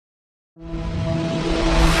Hey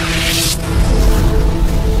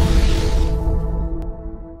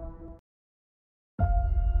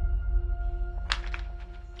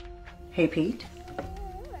Pete,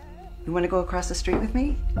 you want to go across the street with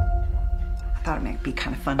me? I thought it might be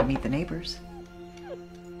kind of fun to meet the neighbors.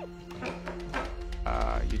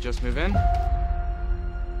 You just move in?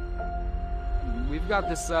 We've got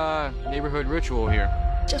this, neighborhood ritual here.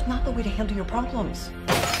 Just not the way to handle your problems.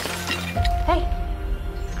 Hey,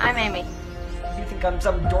 I'm Amy. You think I'm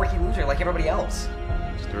some dorky loser like everybody else?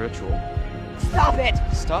 Just a ritual. Stop it!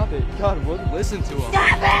 Stop it. God, listen to him.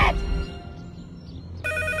 Stop it!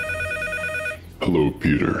 Hello,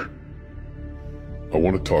 Peter. I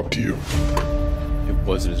want to talk to you. It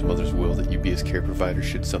wasn't his mother's will that you be his care provider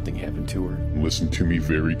should something happen to her. Listen to me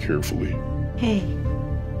very carefully. Hey,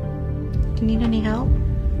 do you need any help?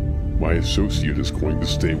 My associate is going to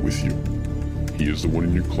stay with you. He is the one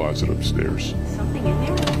in your closet upstairs. Something in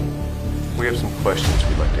there? We have some questions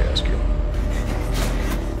we'd like to ask you.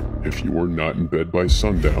 If you are not in bed by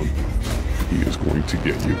sundown, he is going to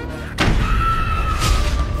get you.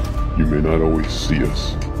 You may not always see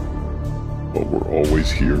us, but we're always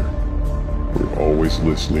here. We're always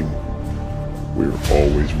listening. We're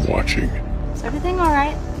always watching. Is everything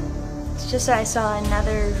alright? It's just that I saw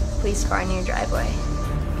another police car in your driveway.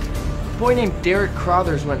 A boy named Derek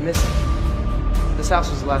Crothers went missing. This house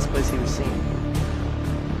was the last place he was seen.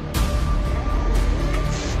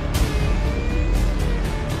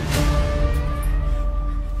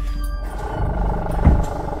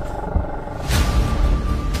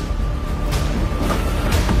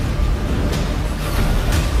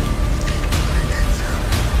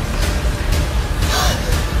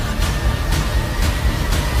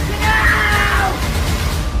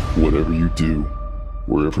 Whatever you do,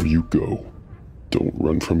 wherever you go, don't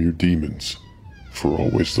run from your demons, for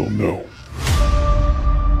always they'll know.